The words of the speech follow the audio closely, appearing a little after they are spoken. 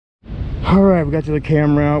All right, we got to the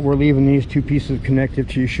camera out. We're leaving these two pieces of connective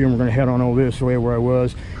tissue and we're gonna head on over this way where I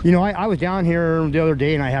was. You know, I was down here the other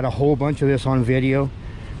day and I had a whole bunch of this on video,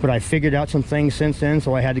 but I figured out some things since then,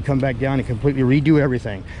 so I had to come back down and completely redo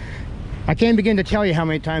everything. I can't begin to tell you how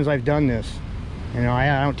many times I've done this. You know,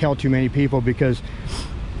 I don't tell too many people because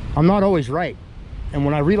I'm not always right. And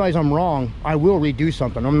when I realize I'm wrong, I will redo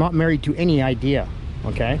something. I'm not married to any idea,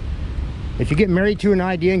 okay? If you get married to an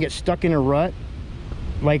idea and get stuck in a rut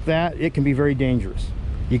like that, it can be very dangerous.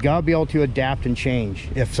 You gotta be able to adapt and change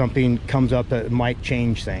if something comes up that might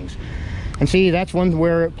change things. And see, that's one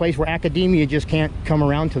place where academia just can't come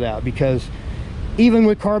around to that, because even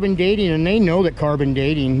with carbon dating, and they know that carbon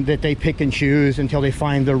dating, that they pick and choose until they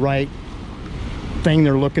find the right thing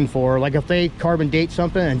they're looking for. Like if they carbon date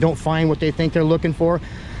something and don't find what they think they're looking for,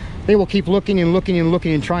 they will keep looking and looking and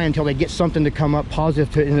looking and try until they get something to come up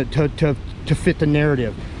positive to fit the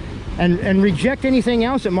narrative, and reject anything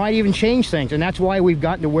else that might even change things. And that's why we've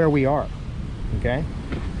gotten to where we are. Okay,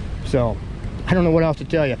 so I don't know what else to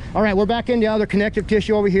tell you. All right, we're back into other connective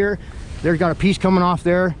tissue over here. There's got a piece coming off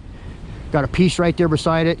there, got a piece right there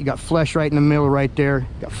beside it. You got flesh right in the middle right there,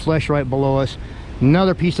 got flesh right below us,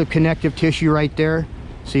 another piece of connective tissue right there.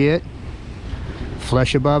 See it?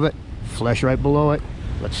 Flesh above it, flesh right below it.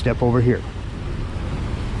 Let's step over here.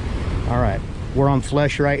 All right, we're on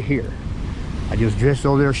flesh right here. I just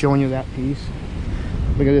over there showing you that piece.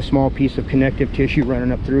 Look at this small piece of connective tissue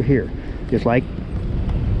running up through here. Just like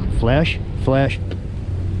flesh, flesh,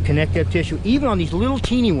 connective tissue, even on these little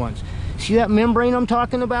teeny ones. See that membrane I'm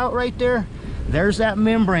talking about right there? There's that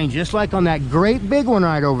membrane, just like on that great big one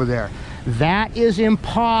right over there. That is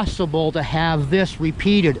impossible to have this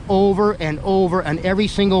repeated over and over, and every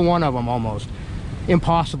single one of them almost.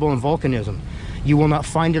 Impossible in volcanism. You will not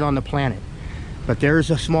find it on the planet. But there's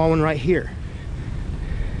a small one right here.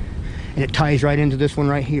 And it ties right into this one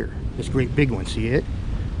right here. This great big one, see it?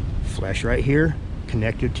 Flesh right here,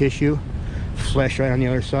 connective tissue, flesh right on the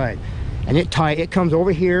other side. And it comes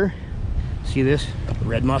over here. See this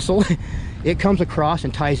red muscle? It comes across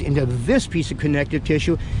and ties into this piece of connective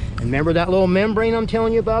tissue. And remember that little membrane I'm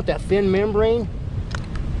telling you about, that thin membrane?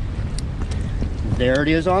 There it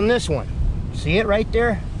is on this one. See it right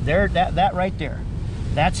there? There, that right there.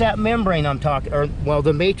 That's that membrane I'm talking, or well,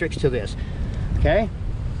 the matrix to this. Okay?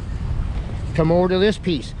 Come over to this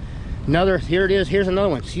piece. Another, here it is, here's another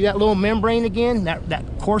one. See that little membrane again? That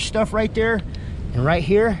coarse stuff right there? And right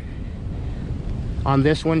here on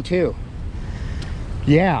this one too.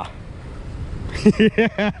 Yeah.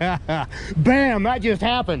 Bam, that just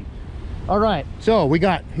happened. All right, so we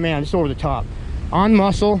got, man, just over the top. On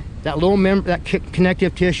muscle, that little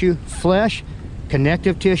connective tissue, flesh,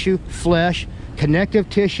 connective tissue, flesh, connective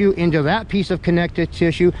tissue into that piece of connective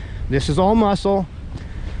tissue. This is all muscle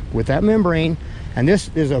with that membrane, and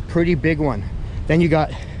this is a pretty big one. Then you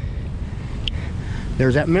got,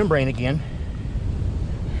 there's that membrane again.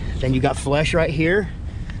 Then you got flesh right here,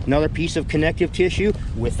 another piece of connective tissue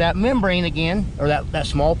with that membrane again, or that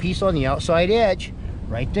small piece on the outside edge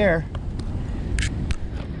right there.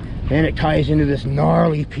 And it ties into this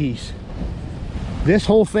gnarly piece. This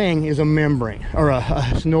whole thing is a membrane, or a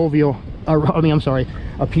synovial,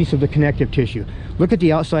 a piece of the connective tissue. Look at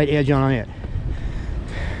the outside edge on it.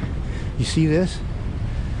 You see this?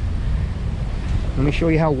 Let me show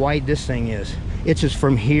you how wide this thing is. It's just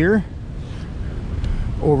from here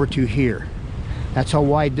over to here. That's how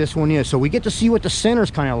wide this one is. So we get to see what the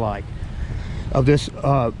center's kind of like of this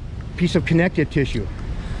piece of connective tissue.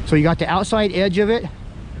 So you got the outside edge of it.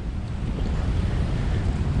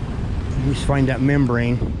 Let me just find that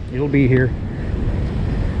membrane. It'll be here.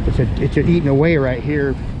 It's eating away right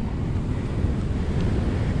here.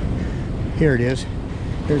 Here it is.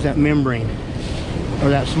 There's that membrane, or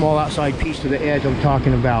that small outside piece to the edge I'm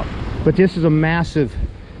talking about. But this is a massive,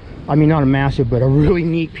 I mean not a massive, but a really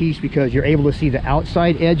neat piece, because you're able to see the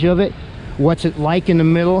outside edge of it, what's it like in the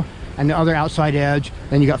middle, and the other outside edge.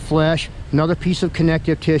 Then you got flesh, another piece of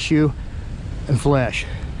connective tissue, and flesh.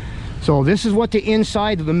 So this is what the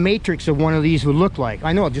inside of the matrix of one of these would look like.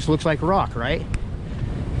 I know it just looks like rock, right?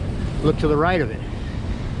 Look to the right of it.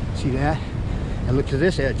 See that? And look to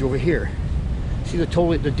this edge over here. See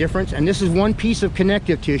the difference? And this is one piece of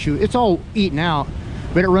connective tissue. It's all eaten out,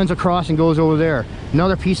 but it runs across and goes over there.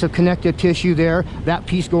 Another piece of connective tissue there. That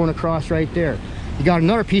piece going across right there. You got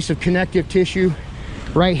another piece of connective tissue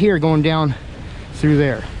right here going down through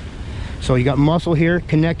there. So you got muscle here,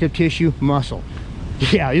 connective tissue, muscle.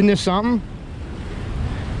 Yeah, isn't this something?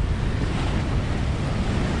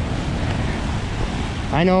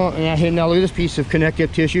 I know. And now look at this piece of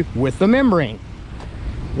connective tissue with the membrane.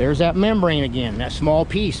 There's that membrane again, that small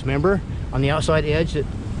piece, remember? On the outside edge that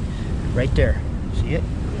Right there. See it?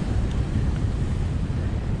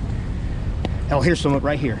 Oh, here's some of it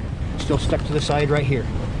right here. Still stuck to the side right here.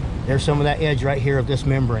 There's some of that edge right here of this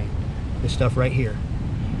membrane. This stuff right here.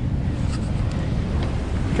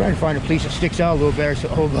 Trying to find a piece that sticks out a little better. So,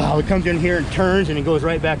 oh wow, it comes in here and turns and it goes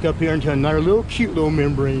right back up here into another little cute little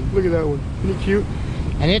membrane. Look at that one. Isn't it cute?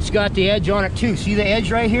 And it's got the edge on it too. See the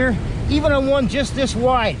edge right here? Even on one just this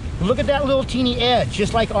wide. Look at that little teeny edge,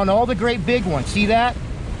 just like on all the great big ones. See that?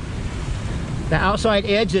 The outside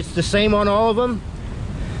edge, it's the same on all of them.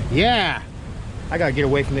 Yeah. I gotta get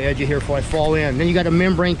away from the edge of here before I fall in. Then you got a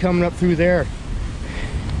membrane coming up through there.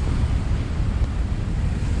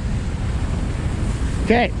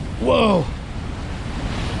 Okay, whoa.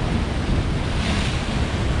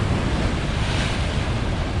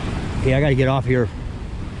 Okay, I gotta get off here.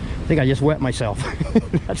 I think I just wet myself.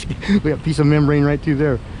 We got a piece of membrane right through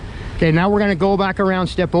there. Okay, now we're gonna go back around,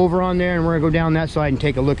 step over on there, and we're gonna go down that side and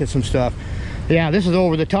take a look at some stuff. Yeah, this is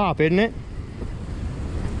over the top, isn't it?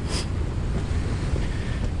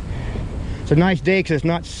 It's a nice day because it's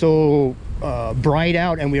not so bright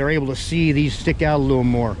out, and we are able to see these stick out a little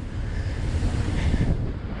more.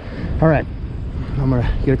 All right, I'm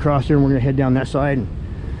gonna get across here and we're gonna head down that side and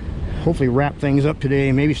hopefully wrap things up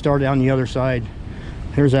today. Maybe start down the other side.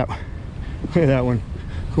 There's that. Look at that one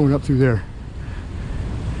going up through there.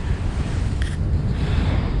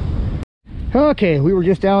 Okay, we were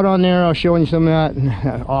just out on there. I was showing you some of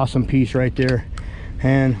that awesome piece right there,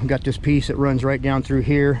 and we got this piece that runs right down through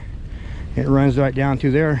here. It runs right down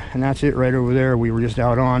through there, and that's it right over there. We were just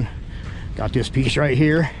out on. Got this piece right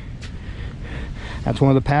here. That's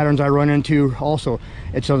one of the patterns I run into also.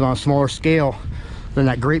 It's on a smaller scale than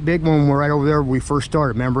that great big one right over there when we first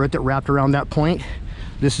started. Remember it that wrapped around that point?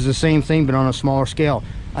 This is the same thing, but on a smaller scale.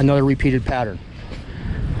 Another repeated pattern.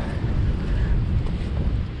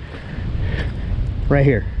 Right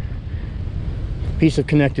here. Piece of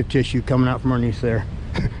connective tissue coming out from underneath there.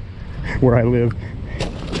 Where I live.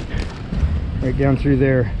 Right down through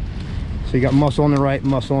there. So you got muscle on the right,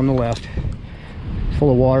 muscle on the left. Full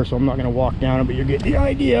of water, so I'm not going to walk down it, but you get the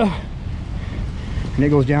idea. And it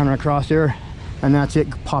goes down and across there, and that's it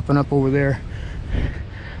popping up over there.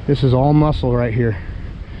 This is all muscle right here.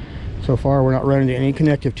 So far we're not running into any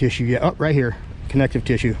connective tissue yet. Oh, right here, connective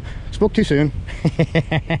tissue. Spoke too soon.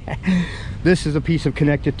 This is a piece of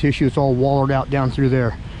connective tissue. It's all wallowed out down through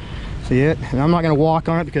there. See it? And I'm not going to walk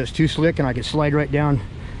on it because it's too slick, and I could slide right down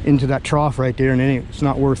into that trough right there, and it's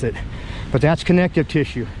not worth it. But that's connective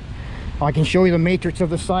tissue. I can show you the matrix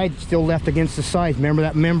of the side still left against the sides. Remember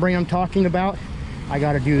that membrane I'm talking about? I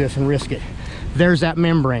got to do this and risk it. There's that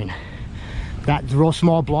membrane. That real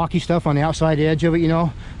small blocky stuff on the outside edge of it, you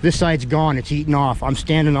know, this side's gone. It's eaten off. I'm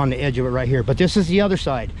standing on the edge of it right here. But this is the other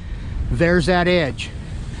side. There's that edge.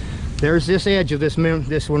 There's this edge of this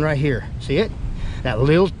one right here. See it? That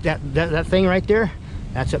little that thing right there.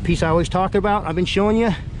 That's that piece I always talk about. I've been showing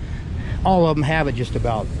you. All of them have it just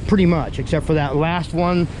about, pretty much, except for that last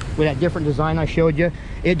one with that different design I showed you.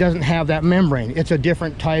 It doesn't have that membrane. It's a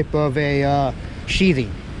different type of a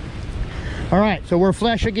sheathing. All right, so we're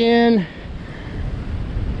flesh again.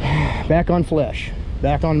 Back on flesh,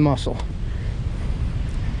 back on muscle.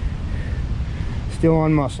 Still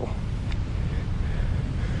on muscle.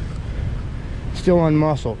 Still on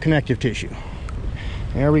muscle, connective tissue.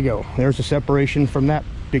 There we go. There's the separation from that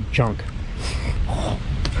big chunk.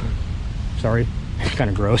 Sorry, it's kind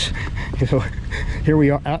of gross. So here we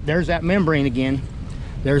are. There's that membrane again.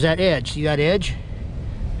 There's that edge. See that edge?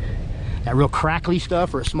 That real crackly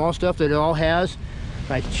stuff or small stuff that it all has.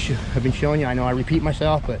 I've been showing you. I know I repeat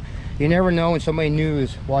myself, but you never know when somebody new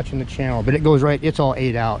is watching the channel. But it goes right, it's all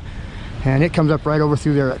ate out. And it comes up right over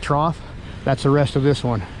through there at trough. That's the rest of this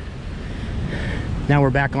one. Now we're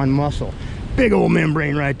back on muscle. Big old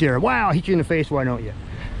membrane right there. Wow, hit you in the face, why don't you?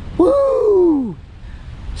 Woo!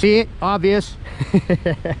 See it? Obvious.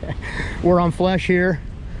 We're on flesh here.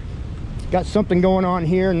 Got something going on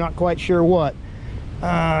here, not quite sure what.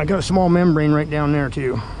 Got a small membrane right down there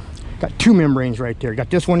too. Got two membranes right there. Got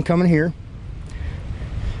this one coming here.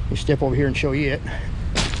 Let me step over here and show you it.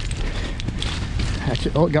 That's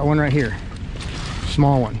it. Oh, got one right here.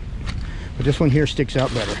 Small one. But this one here sticks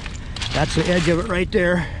out better. That's the edge of it right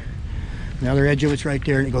there. Another edge of it's right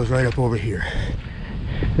there, and it goes right up over here.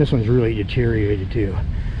 This one's really deteriorated too.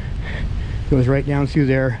 Goes right down through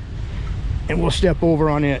there, and we'll step over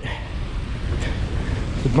on it.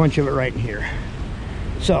 There's a bunch of it right in here.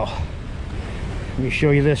 So let me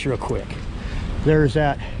show you this real quick. There's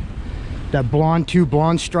that blonde, two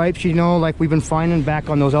blonde stripes, you know, like we've been finding back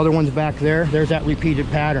on those other ones back there. There's that repeated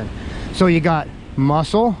pattern. So you got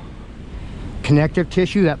muscle, connective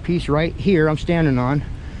tissue, that piece right here I'm standing on,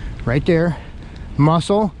 right there.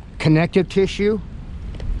 Muscle, connective tissue,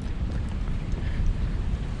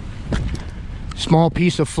 small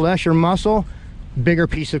piece of flesh or muscle, bigger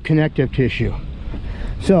piece of connective tissue.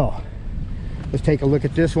 So let's take a look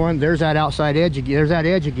at this one. There's that outside edge again. There's that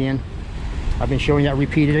edge again. I've been showing that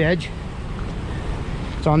repeated edge.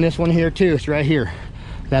 It's on this one here too. It's right here.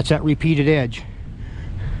 That's that repeated edge.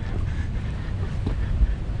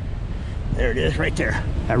 There it is right there.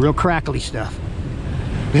 That real crackly stuff.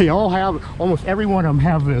 They all have, almost every one of them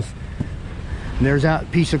have this. And there's that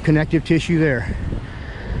piece of connective tissue there.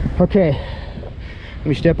 Okay, let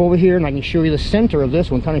me step over here and I can show you the center of this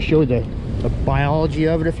one, kind of show you the biology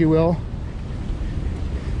of it, if you will.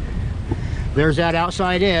 There's that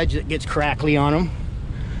outside edge that gets crackly on them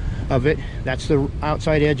of it. That's the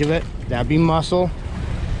outside edge of it. That'd be muscle.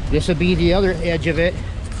 This would be the other edge of it.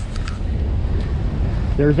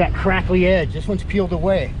 There's that crackly edge. This one's peeled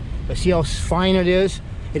away. But see how fine it is?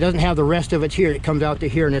 It doesn't have the rest of it here. It comes out to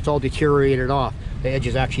here and it's all deteriorated off. The edge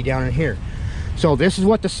is actually down in here. So this is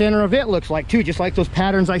what the center of it looks like too, just like those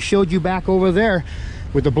patterns I showed you back over there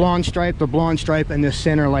with the blonde stripe, and this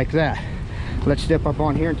center like that. Let's step up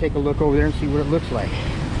on here and take a look over there and see what it looks like.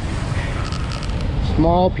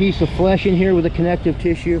 Small piece of flesh in here with a connective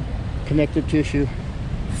tissue,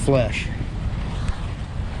 flesh.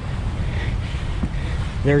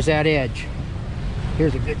 There's that edge.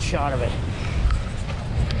 Here's a good shot of it.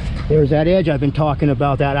 There's that edge I've been talking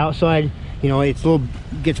about, that outside. You know, it's a little,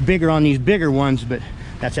 gets bigger on these bigger ones, but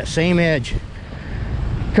that's that same edge.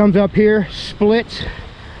 Comes up here, splits,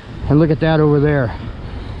 and look at that over there.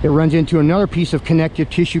 It runs into another piece of connective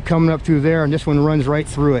tissue coming up through there, and this one runs right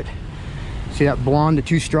through it. See that blonde, the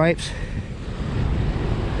two stripes?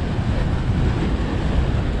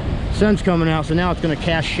 Sun's coming out, so now it's going to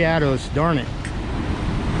cast shadows. Darn it.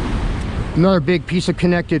 Another big piece of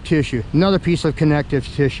connective tissue, another piece of connective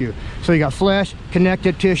tissue. So you got flesh,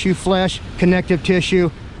 connective tissue, flesh, connective tissue,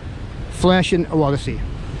 flesh, and, well, let's see.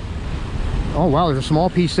 Oh wow, there's a small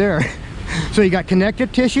piece there. So you got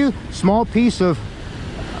connective tissue, small piece of,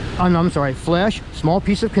 I'm sorry, flesh, small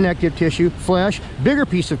piece of connective tissue, flesh, bigger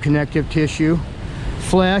piece of connective tissue,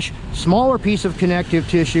 flesh, smaller piece of connective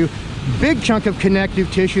tissue, big chunk of connective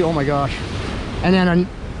tissue, oh my gosh. And then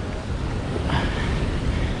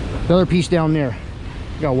the other piece down there.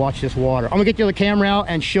 You gotta watch this water. I'm gonna get the other camera out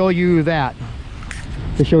and show you that,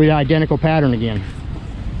 to show you the identical pattern again.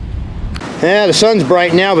 Yeah, the sun's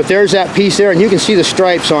bright now, but there's that piece there, and you can see the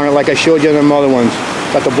stripes on it like I showed you on them other ones.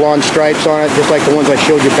 Got the blonde stripes on it, just like the ones I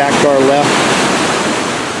showed you back to our left.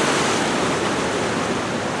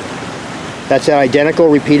 That's that identical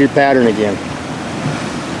repeated pattern again.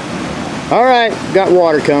 All right, got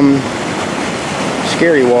water coming.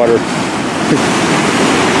 Scary water.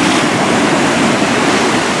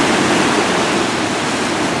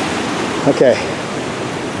 Okay,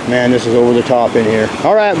 man, this is over the top in here.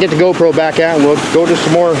 All right, get the GoPro back out and we'll go to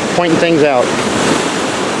some more pointing things out.